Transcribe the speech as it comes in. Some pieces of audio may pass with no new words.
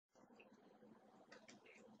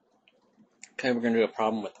Okay, we're going to do a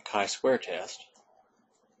problem with the chi-square test.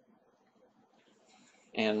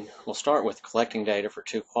 And we'll start with collecting data for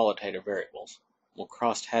two qualitative variables. We'll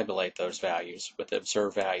cross-tabulate those values with the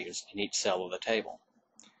observed values in each cell of the table.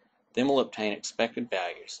 Then we'll obtain expected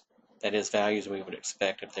values, that is, values we would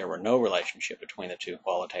expect if there were no relationship between the two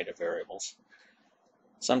qualitative variables.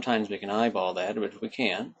 Sometimes we can eyeball that, but if we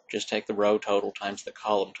can't, just take the row total times the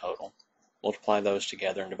column total, multiply those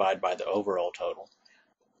together and divide by the overall total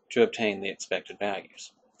to obtain the expected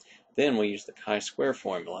values. Then we'll use the chi-square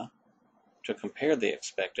formula to compare the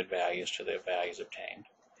expected values to the values obtained.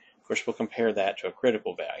 Of course, we'll compare that to a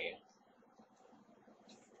critical value.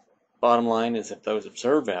 Bottom line is if those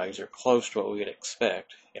observed values are close to what we would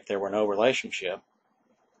expect if there were no relationship,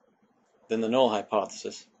 then the null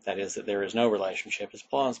hypothesis, that is, that there is no relationship, is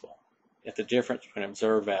plausible. If the difference between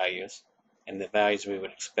observed values and the values we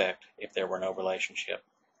would expect if there were no relationship,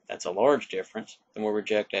 that's a large difference, then we'll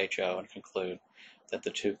reject HO and conclude that the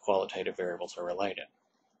two qualitative variables are related.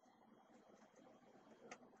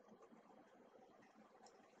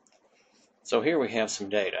 So here we have some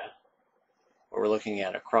data where we're looking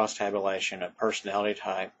at a cross-tabulation of personality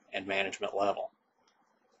type and management level.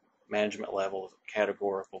 Management level is a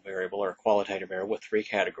categorical variable or a qualitative variable with three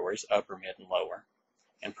categories, upper, mid, and lower.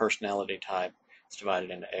 And personality type is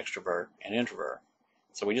divided into extrovert and introvert.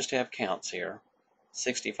 So we just have counts here.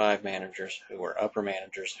 65 managers who were upper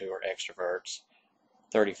managers who were extroverts,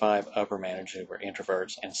 35 upper managers who were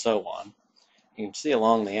introverts, and so on. You can see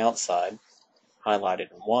along the outside,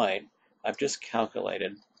 highlighted in white, I've just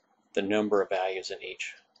calculated the number of values in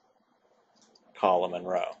each column and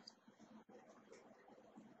row.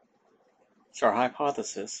 So our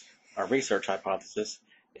hypothesis, our research hypothesis,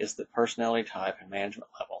 is that personality type and management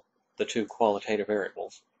level, the two qualitative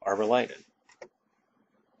variables, are related.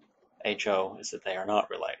 HO is that they are not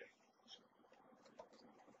related.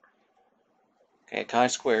 Okay,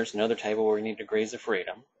 chi-square is another table where we need degrees of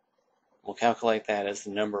freedom. We'll calculate that as the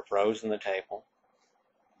number of rows in the table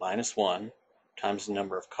minus 1 times the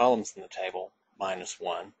number of columns in the table minus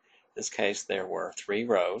 1. In this case, there were 3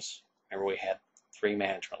 rows. Remember, we had 3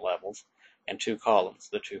 management levels and 2 columns,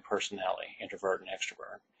 the two personality, introvert and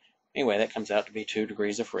extrovert. Anyway, that comes out to be 2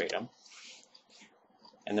 degrees of freedom.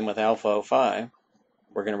 And then with alpha 05,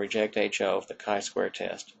 we're going to reject HO if the chi-square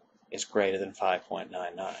test is greater than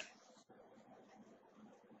 5.99.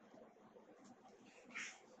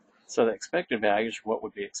 So the expected values are what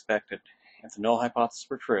would be expected if the null hypothesis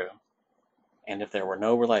were true and if there were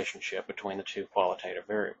no relationship between the two qualitative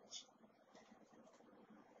variables.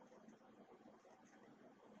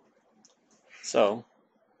 So,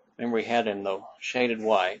 remember we had in the shaded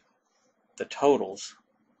white the totals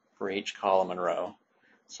for each column and row.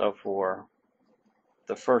 So for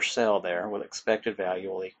the first cell there, with expected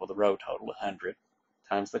value will equal the row total, 100,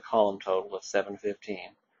 times the column total of 715,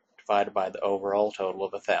 divided by the overall total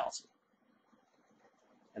of 1,000.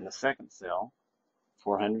 In the second cell,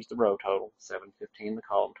 400 is the row total, 715 the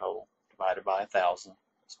column total, divided by 1,000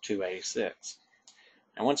 is 286.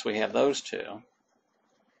 And once we have those two,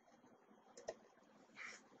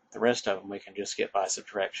 the rest of them we can just get by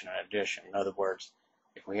subtraction and addition. In other words,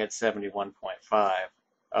 if we had 71.5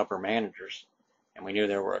 upper managers, and we knew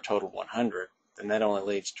there were a total of 100, then that only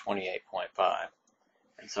leaves 28.5.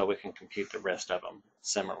 And so we can compute the rest of them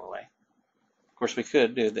similarly. Of course, we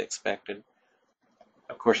could do the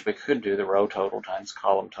row total times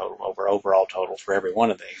column total over overall total for every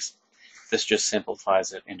one of these. This just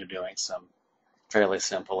simplifies it into doing some fairly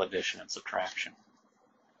simple addition and subtraction.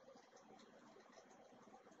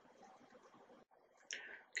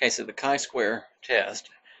 Okay, so the chi-square test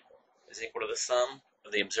is equal to the sum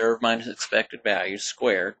of the observed minus expected values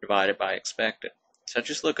squared divided by expected. So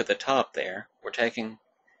just look at the top there. We're taking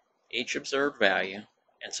each observed value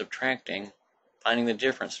and subtracting, finding the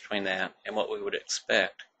difference between that and what we would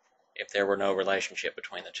expect if there were no relationship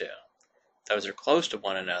between the two. If those are close to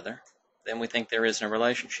one another, then we think there isn't a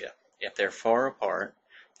relationship. If they're far apart,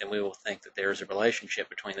 then we will think that there is a relationship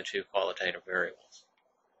between the two qualitative variables.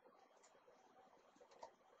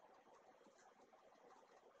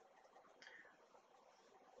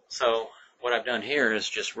 So what I've done here is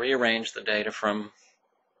just rearrange the data from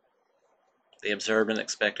the observed and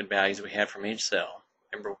expected values we had from each cell.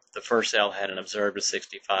 Remember, the first cell had an observed of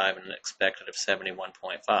 65 and an expected of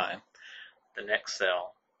 71.5. The next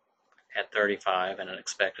cell had 35 and an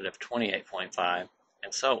expected of 28.5,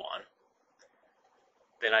 and so on.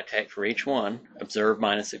 Then I take for each one, observed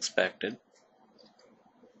minus expected.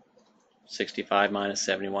 65 minus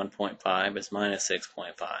 71.5 is minus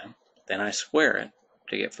 6.5. Then I square it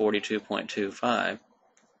to get 42.25. And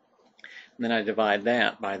then I divide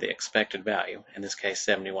that by the expected value, in this case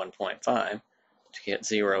 71.5, to get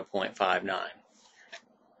 0.59.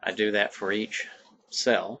 I do that for each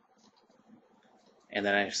cell, and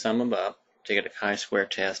then I sum them up to get a chi-square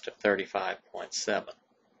test of 35.7.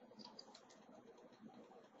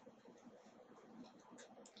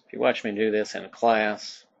 If you watch me do this in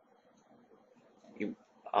class,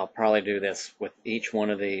 I'll probably do this with each one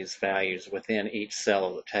of these values within each cell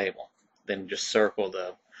of the table. Then just circle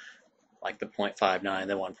the 0.59,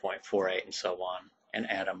 then 1.48, and so on, and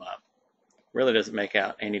add them up. Really doesn't make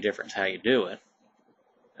out any difference how you do it,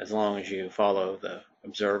 as long as you follow the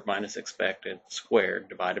observed minus expected squared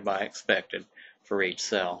divided by expected for each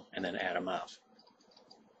cell, and then add them up.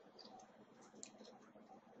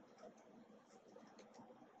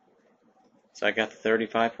 So I got the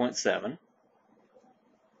 35.7.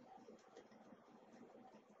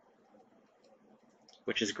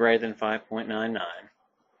 Which is greater than 5.99.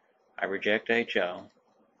 I reject HO,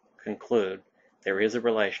 conclude there is a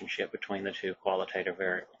relationship between the two qualitative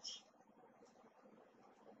variables.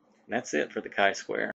 And that's it for the chi-square.